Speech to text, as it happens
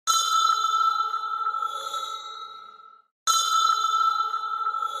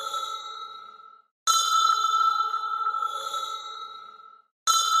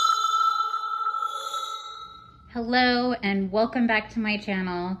Hello and welcome back to my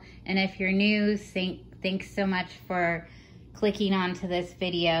channel. And if you're new, thanks so much for clicking onto this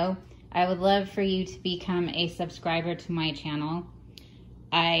video. I would love for you to become a subscriber to my channel.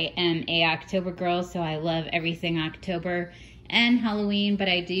 I am a October girl, so I love everything October and Halloween, but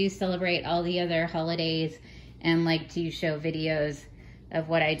I do celebrate all the other holidays and like to show videos of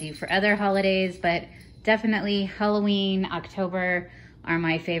what I do for other holidays, but definitely Halloween, October are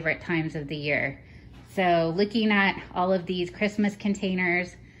my favorite times of the year. So looking at all of these Christmas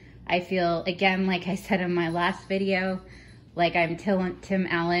containers, I feel, again, like I said in my last video, like I'm Tim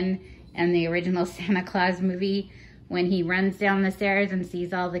Allen in the original Santa Claus movie when he runs down the stairs and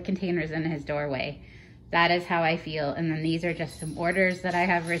sees all the containers in his doorway. That is how I feel. And then these are just some orders that I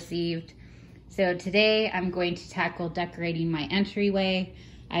have received. So today I'm going to tackle decorating my entryway.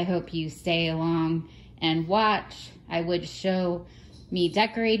 I hope you stay along and watch. I would show me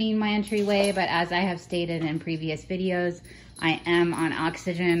decorating my entryway, but as I have stated in previous videos, I am on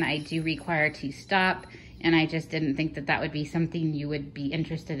oxygen. I do require to stop, and I just didn't think that that would be something you would be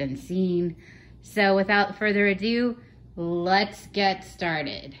interested in seeing. So without further ado, let's get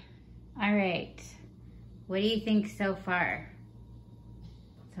started. All right, what do you think so far?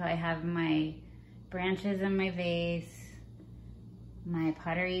 So I have my branches in my vase, my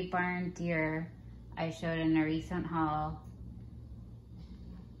Pottery Barn deer I showed in a recent haul,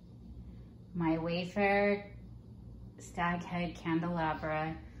 my Wayfair stag head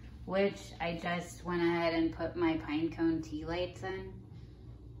candelabra, which I just went ahead and put my pine cone tea lights in,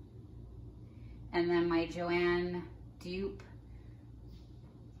 and then my Joanne dupe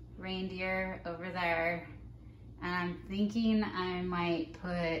reindeer over there. And I'm thinking I might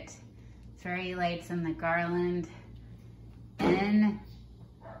put fairy lights in the garland in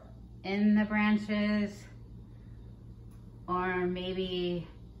the branches, or maybe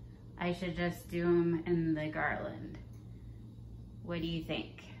I should just do them in the garland. What do you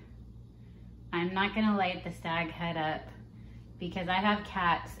think? I'm not gonna light the stag head up because I have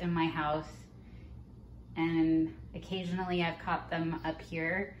cats in my house and occasionally I've caught them up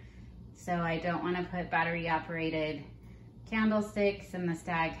here. So I don't wanna put battery operated candlesticks in the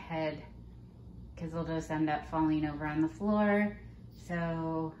stag head because they'll just end up falling over on the floor.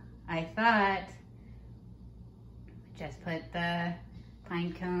 So I thought just put the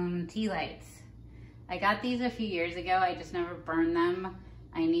pine cone tea lights. I got these a few years ago. I just never burned them.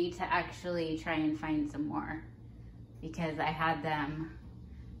 I need to actually try and find some more because I had them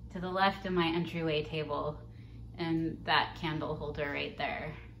to the left of my entryway table and that candle holder right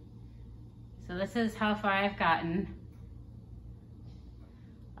there. So this is how far I've gotten.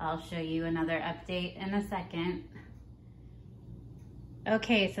 I'll show you another update in a second.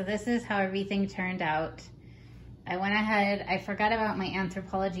 Okay, so this is how everything turned out. I went ahead, I forgot about my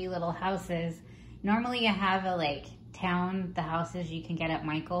Anthropologie little houses. Normally I have a the houses you can get at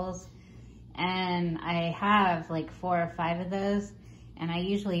Michael's. And I have like 4 or 5 of those. And I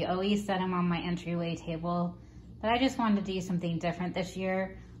usually always set them on my entryway table. But I just wanted to do something different this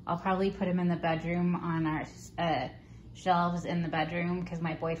year. I'll probably put them in the bedroom on our shelves in the bedroom because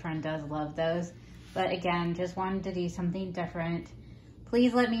my boyfriend does love those. But again, just wanted to do something different.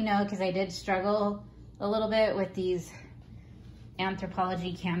 Please let me know because I did struggle a little bit with these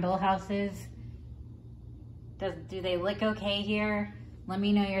Anthropologie candle houses. Do they look okay here? Let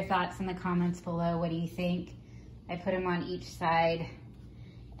me know your thoughts in the comments below. What do you think? I put them on each side.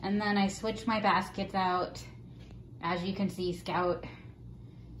 And then I switched my baskets out. As you can see, Scout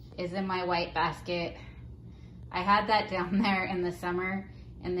is in my white basket. I had that down there in the summer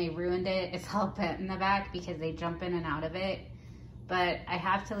and they ruined it. It's all bent in the back because they jump in and out of it. But I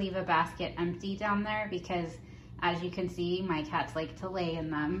have to leave a basket empty down there because, as you can see, my cats like to lay in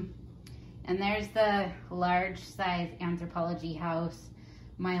them. And there's the large size Anthropologie house,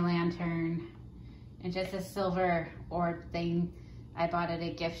 my lantern, and just a silver orb thing I bought at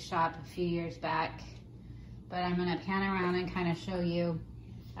a gift shop a few years back. But I'm gonna pan around and kind of show you.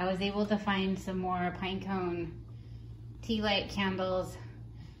 I was able to find some more pine cone tea light candles.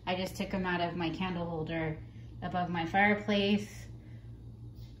 I just took them out of my candle holder above my fireplace.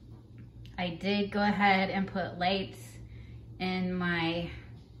 I did go ahead and put lights in my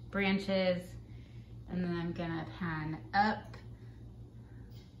branches, and then I'm gonna pan up.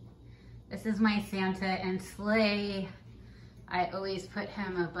 This is my Santa and sleigh. I always put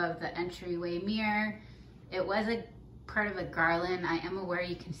him above the entryway mirror. It was a part of a garland. I am aware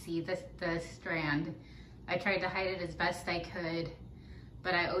you can see the strand. I tried to hide it as best I could,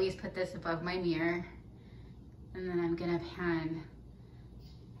 but I always put this above my mirror. And then I'm gonna pan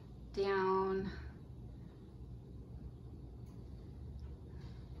down.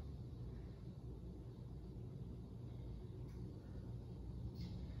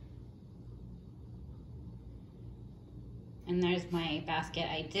 And there's my basket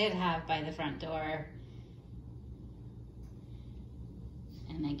I did have by the front door.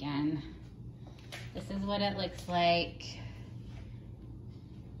 And again, this is what it looks like.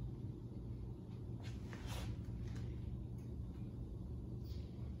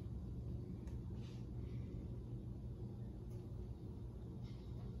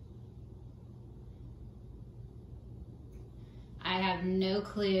 I have no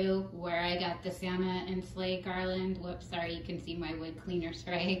clue where I got the Santa and sleigh garland. Whoops, sorry, you can see my wood cleaner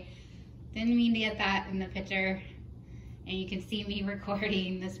spray. Didn't mean to get that in the picture. And you can see me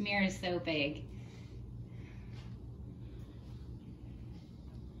recording. This mirror is so big.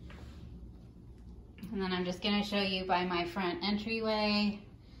 And then I'm just gonna show you by my front entryway,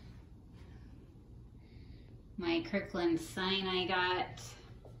 my Kirkland sign I got.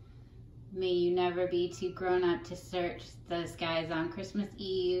 May you never be too grown up to search the skies on Christmas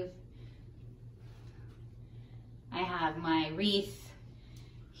Eve. I have my wreath.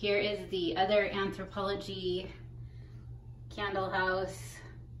 Here is the other Anthropology candle house.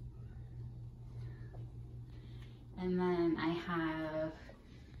 And then I have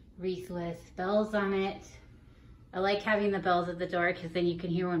wreath with bells on it. I like having the bells at the door because then you can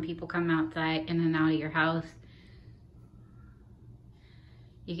hear when people come outside in and out of your house.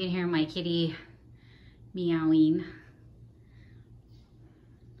 You can hear my kitty meowing.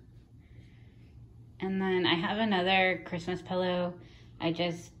 And then I have another Christmas pillow. I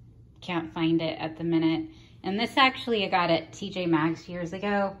just can't find it at the minute. And this actually I got at TJ Maxx years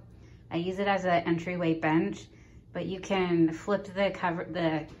ago. I use it as an entryway bench, but you can flip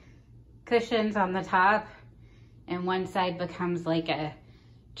the cushions on the top and one side becomes like a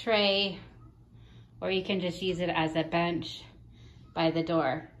tray, or you can just use it as a bench by the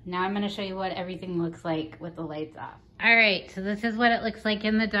door. Now I'm gonna show you what everything looks like with the lights off. All right, so this is what it looks like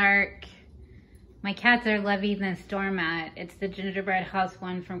in the dark. My cats are loving this doormat. It's the gingerbread house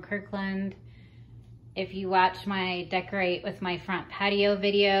one from Kirkland. If you watch my decorate with my front patio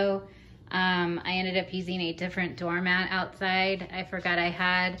video, I ended up using a different doormat outside. I forgot I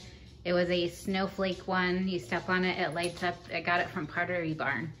had. It was a snowflake one. You step on it, it lights up. I got it from Pottery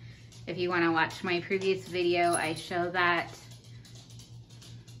Barn. If you wanna watch my previous video, I show that.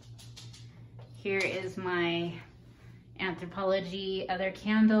 Here is my Anthropology other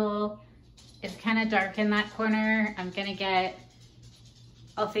candle. It's kind of dark in that corner.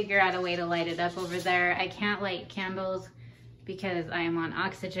 I'll figure out a way to light it up over there. I can't light candles because I am on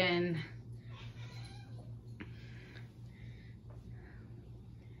oxygen.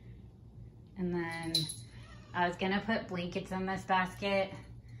 And then I was gonna put blankets in this basket,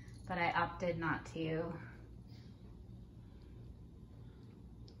 but I opted not to.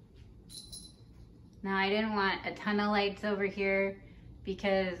 Now I didn't want a ton of lights over here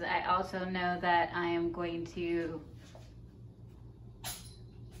because I also know that I am going to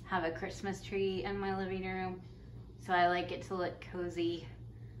have a Christmas tree in my living room. So I like it to look cozy.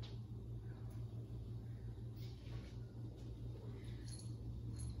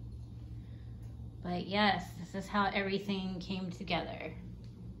 But yes, this is how everything came together.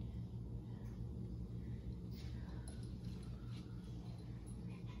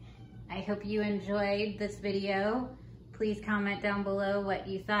 I hope you enjoyed this video. Please comment down below what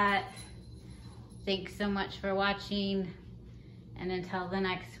you thought. Thanks so much for watching. And until the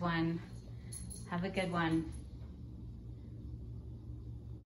next one, have a good one.